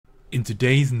In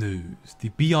today's news, the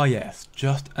BIS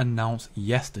just announced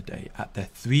yesterday at their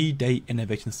 3-day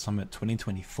Innovation Summit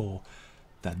 2024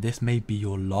 that this may be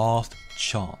your last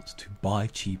chance to buy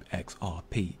cheap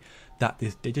XRP, that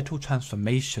this digital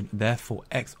transformation, therefore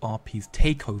XRP's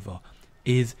takeover,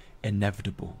 is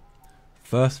inevitable.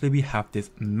 Firstly, we have this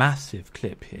massive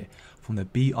clip here from the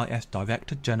BIS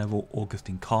Director General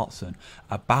Augustin Carlson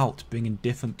about bringing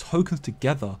different tokens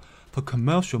together for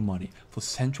commercial money, for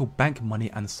central bank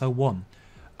money and so on,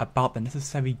 about the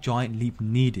necessary giant leap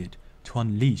needed to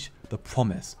unleash the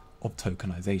promise of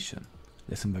tokenization.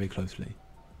 Listen very closely.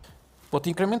 But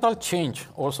incremental change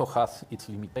also has its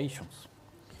limitations.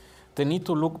 The need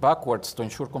to look backwards to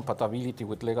ensure compatibility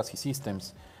with legacy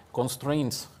systems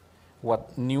constrains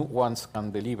what new ones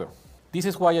can deliver. This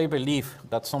is why I believe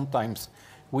that sometimes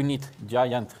we need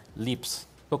giant leaps.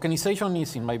 Tokenization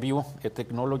is, in my view, a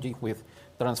technology with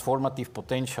transformative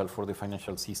potential for the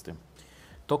financial system.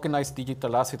 Tokenized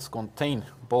digital assets contain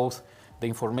both the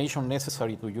information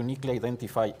necessary to uniquely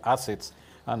identify assets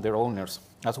and their owners,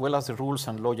 as well as the rules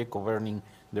and logic governing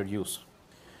their use.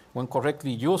 When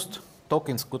correctly used,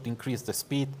 tokens could increase the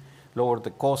speed, lower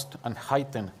the cost, and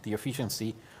heighten the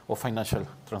efficiency of financial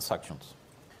transactions.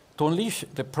 To unleash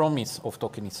the promise of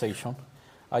tokenization,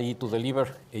 i.e. to deliver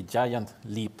a giant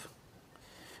leap,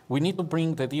 we need to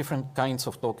bring the different kinds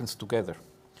of tokens together.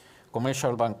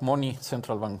 Commercial bank money,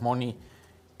 central bank money,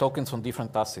 tokens on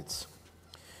different assets.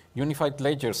 Unified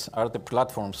ledgers are the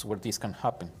platforms where this can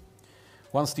happen.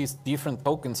 Once these different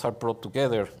tokens are brought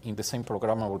together in the same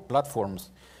programmable platforms,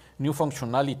 new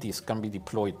functionalities can be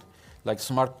deployed, like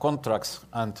smart contracts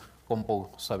and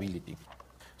composability.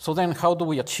 So then, how do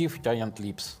we achieve giant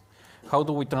leaps? How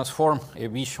do we transform a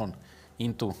vision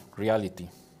into reality?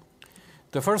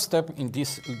 The first step in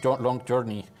this long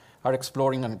journey are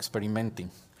exploring and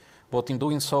experimenting. But in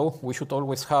doing so, we should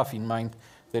always have in mind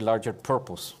the larger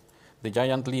purpose, the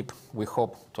giant leap we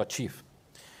hope to achieve.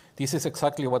 This is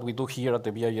exactly what we do here at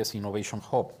the BIS Innovation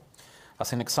Hub.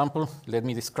 As an example, let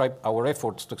me describe our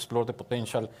efforts to explore the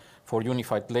potential for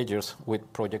unified ledgers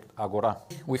with Project Agora.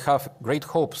 We have great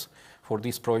hopes for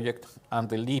this project and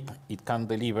the leap it can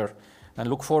deliver, and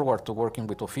look forward to working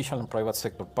with official and private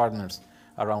sector partners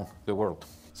around the world.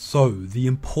 So, the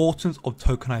importance of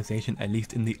tokenization, at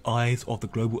least in the eyes of the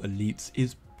global elites,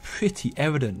 is pretty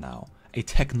evident now. A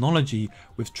technology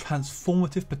with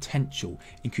transformative potential,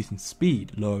 increasing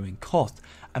speed, lowering cost,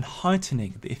 and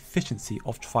heightening the efficiency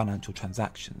of financial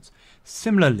transactions.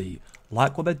 Similarly,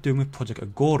 like what they're doing with Project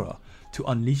Agora, to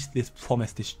unleash this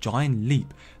promise, this giant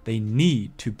leap, they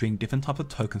need to bring different types of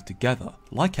tokens together,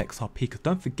 like XRP, because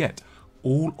don't forget,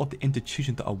 all of the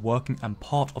institutions that are working and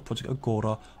part of Project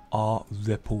Agora are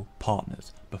Ripple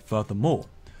partners. But furthermore,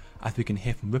 as we can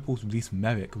hear from Ripple's Reese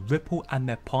Merrick, Ripple and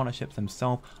their partnerships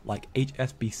themselves, like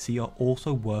HSBC, are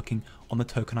also working on the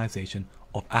tokenization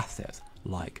of assets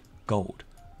like gold.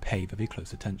 Pay very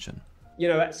close attention.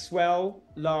 At Swell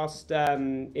last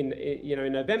in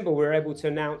November, we were able to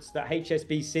announce that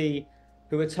HSBC,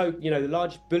 who are the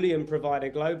large bullion provider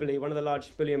globally, one of the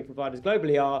large bullion providers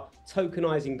globally, are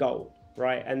tokenizing gold,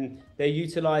 right? And they're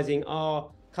utilizing our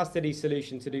custody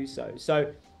solution to do so.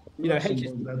 So,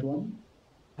 HSBC, that one.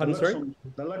 Pardon, sorry?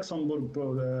 The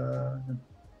Luxembourg.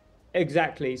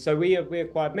 Exactly. So we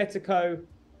acquired Metaco,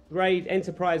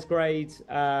 enterprise grade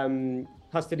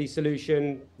custody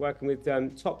solution, working with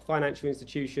top financial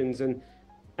institutions,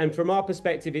 and from our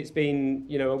perspective, it's been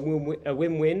a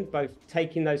win-win, both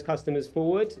taking those customers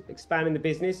forward, expanding the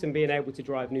business, and being able to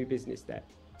drive new business there.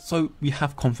 So we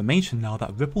have confirmation now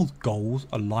that Ripple's goals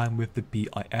align with the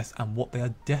BIS and what they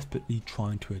are desperately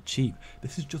trying to achieve.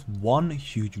 This is just one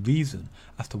huge reason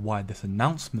as to why this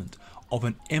announcement of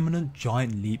an imminent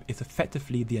giant leap is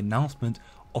effectively the announcement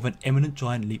of an imminent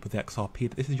giant leap with XRP,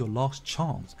 that this is your last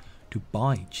chance to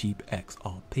buy cheap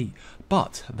XRP.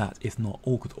 But that is not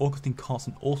all, because Augustin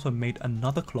Carlson also made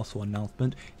another colossal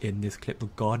announcement in this clip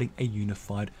regarding a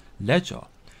unified ledger.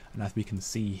 And as we can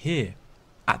see here,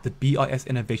 at the BIS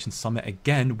Innovation Summit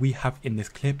again, we have in this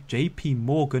clip JP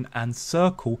Morgan and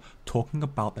Circle talking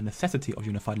about the necessity of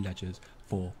unified ledgers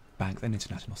for banks and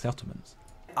international settlements.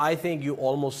 I think you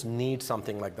almost need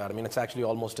something like that. I mean, it's actually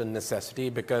almost a necessity,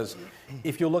 because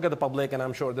if you look at the public, and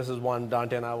I'm sure this is one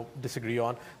Dante and I will disagree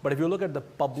on, but if you look at the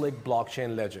public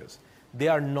blockchain ledgers, they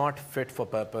are not fit for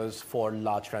purpose for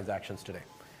large transactions today.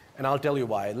 And I'll tell you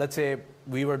why. Let's say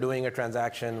we were doing a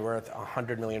transaction worth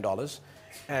 $100 million,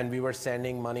 and we were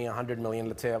sending money, 100 million,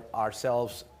 let's say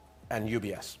ourselves and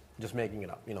UBS, just making it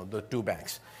up, the two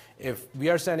banks. If we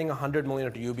are sending 100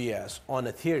 million to UBS on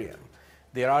Ethereum,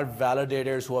 there are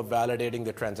validators who are validating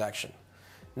the transaction.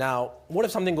 Now, what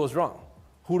if something goes wrong?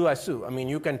 who do I sue? I mean,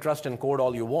 you can trust in code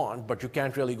all you want, but you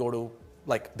can't really go to,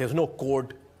 like, there's no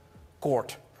code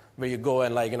court where you go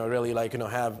and really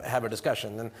have a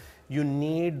discussion. And you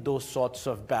need those sorts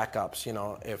of backups.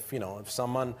 If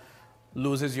someone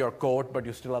loses your court, but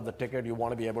you still have the ticket, you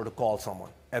want to be able to call someone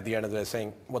at the end of the day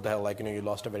saying, what the hell, you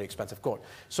lost a very expensive court.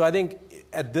 So I think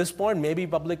at this point, maybe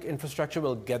public infrastructure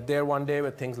will get there one day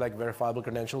with things like verifiable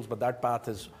credentials, but that path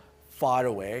is far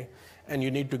away. And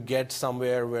you need to get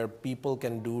somewhere where people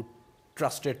can do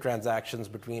trusted transactions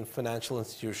between financial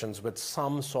institutions with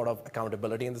some sort of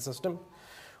accountability in the system.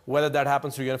 Whether that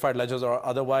happens through unified ledgers or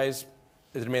otherwise,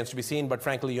 it remains to be seen. But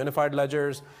frankly, unified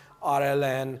ledgers,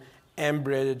 RLN,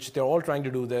 Mbridge, they're all trying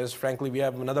to do this. Frankly, we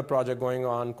have another project going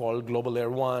on called Global Layer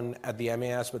 1 at the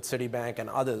MAS with Citibank and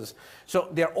others. So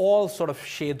they're all sort of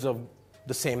shades of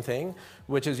the same thing,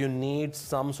 which is you need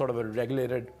some sort of a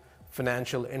regulated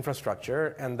financial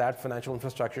infrastructure, and that financial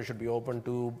infrastructure should be open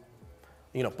to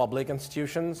public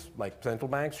institutions like central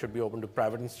banks, should be open to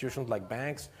private institutions like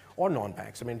banks or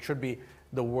non-banks. I mean, it should be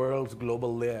the world's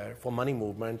global layer for money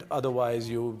movement. Otherwise,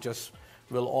 you just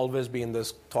will always be in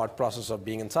this thought process of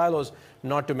being in silos.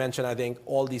 Not to mention, I think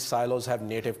all these silos have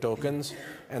native tokens,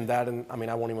 and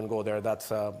I won't even go there.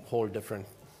 That's a whole different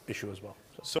issue as well.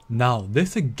 Now,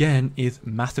 this again is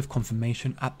massive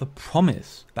confirmation at the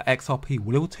promise that XRP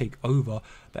will take over.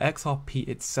 The XRP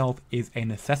itself is a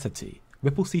necessity.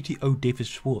 Ripple CTO David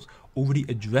Schwartz already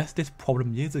addressed this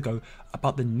problem years ago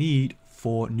about the need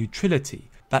for neutrality.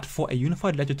 That for a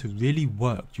unified ledger to really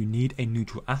work, you need a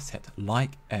neutral asset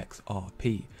like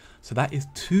XRP. So that is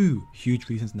two huge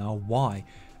reasons now why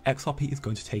XRP is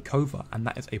going to take over, and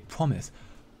that is a promise,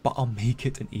 but I'll make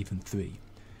it an even three.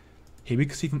 Here we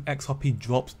can see from XRP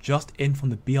drops just in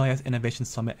from the BIS Innovation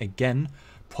Summit again,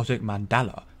 Project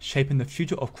Mandala, shaping the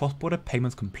future of cross-border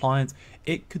payments compliance.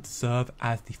 It could serve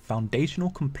as the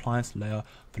foundational compliance layer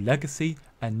for legacy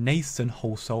and nascent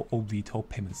wholesale or retail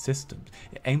payment systems.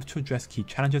 It aims to address key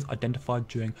challenges identified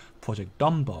during Project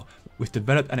Dunbar, which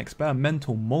developed an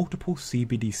experimental multiple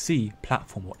CBDC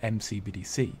platform, or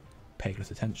MCBDC. Pay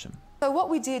close attention. So what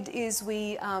we did is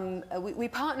we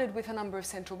partnered with a number of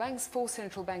central banks, 4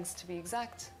 central banks to be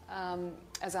exact,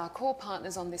 as our core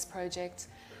partners on this project.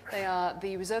 They are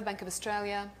the Reserve Bank of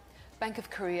Australia, Bank of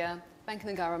Korea, Bank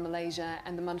Negara Malaysia,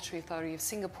 and the Monetary Authority of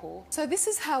Singapore. So this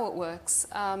is how it works.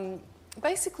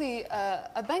 Basically,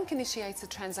 a bank initiates a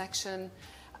transaction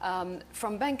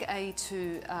from Bank A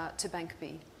to Bank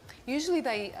B. Usually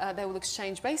they will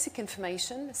exchange basic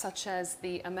information such as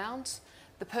the amount,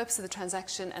 the purpose of the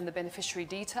transaction, and the beneficiary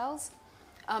details,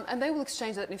 and they will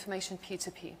exchange that information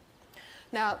peer-to-peer.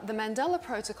 Now, the Mandala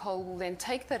protocol will then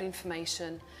take that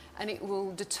information and it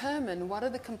will determine what are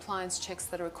the compliance checks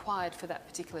that are required for that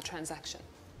particular transaction.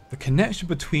 The connection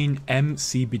between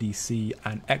MCBDC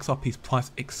and XRP's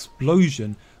price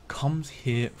explosion comes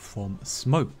here from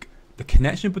smoke. The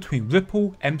connection between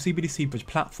Ripple, MCBDC Bridge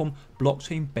Platform,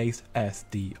 blockchain-based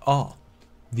SDR.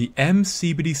 The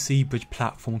MCBDC Bridge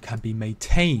Platform can be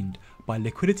maintained by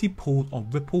liquidity pools on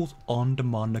Ripple's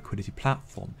on-demand liquidity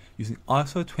platform using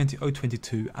ISO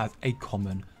 20022 as a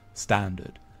common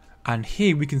standard. And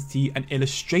here we can see an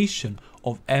illustration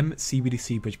of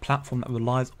MCBDC Bridge Platform that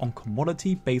relies on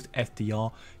commodity-based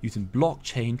SDR using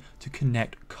blockchain to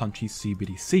connect country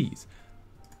CBDCs.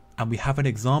 And we have an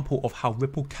example of how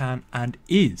Ripple can and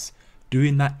is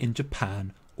doing that in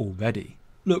Japan already.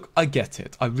 Look, I get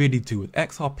it, I really do. With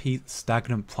XRP's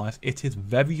stagnant price, it is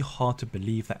very hard to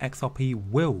believe that XRP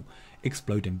will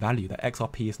explode in value, that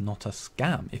XRP is not a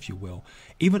scam, if you will.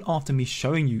 Even after me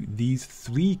showing you these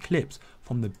 3 clips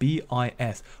from the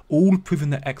BIS, all proving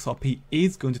that XRP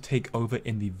is going to take over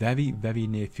in the very, very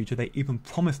near future. They even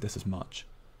promised this as much.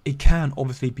 It can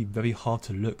obviously be very hard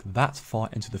to look that far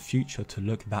into the future, to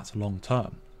look that long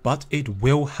term. But it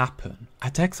will happen.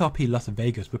 At XRP Las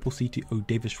Vegas, Ripple CTO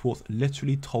David Schwartz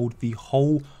literally told the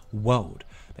whole world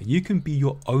that you can be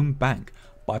your own bank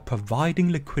by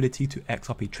providing liquidity to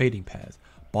XRP trading pairs.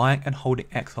 Buying and holding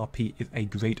XRP is a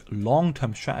great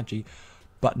long-term strategy,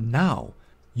 but now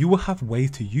you will have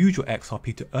ways to use your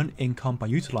XRP to earn income by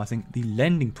utilizing the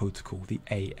lending protocol, the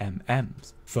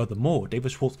AMMs. Furthermore,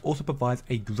 David Schwartz also provides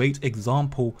a great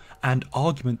example and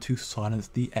argument to silence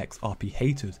the XRP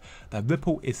haters, that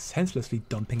Ripple is senselessly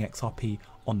dumping XRP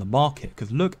on the market.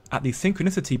 Because look at the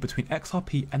synchronicity between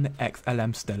XRP and the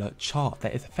XLM Stellar chart.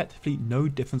 There is effectively no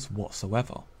difference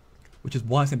whatsoever, which is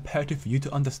why it's imperative for you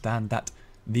to understand that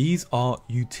these are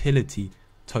utility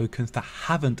tokens that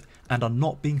haven't and are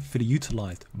not being fully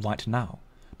utilized right now.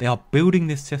 They are building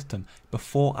this system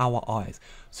before our eyes,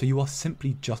 so you are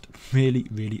simply just really,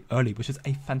 really early, which is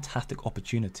a fantastic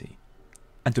opportunity.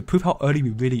 And to prove how early we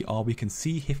really are, we can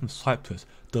see here from Cyprus,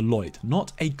 Deloitte,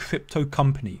 not a crypto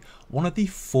company, one of the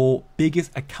 4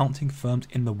 biggest accounting firms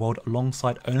in the world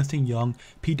alongside Ernst & Young,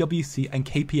 PwC and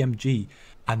KPMG.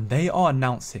 And they are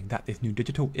announcing that this new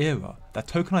digital era, that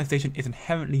tokenization is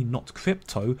inherently not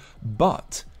crypto,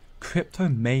 but crypto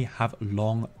may have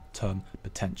long-term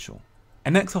potential.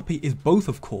 And XRP is both,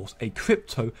 of course, a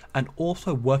crypto and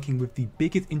also working with the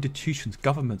biggest institutions,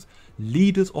 governments,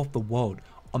 leaders of the world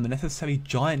on the necessary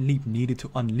giant leap needed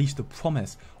to unleash the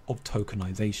promise of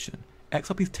tokenization.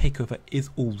 XRP's takeover is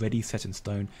already set in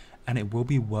stone, and it will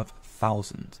be worth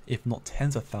thousands, if not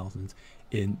tens of thousands,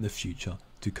 in the future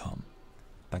to come.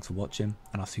 Thanks for watching,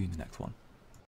 and I'll see you in the next one.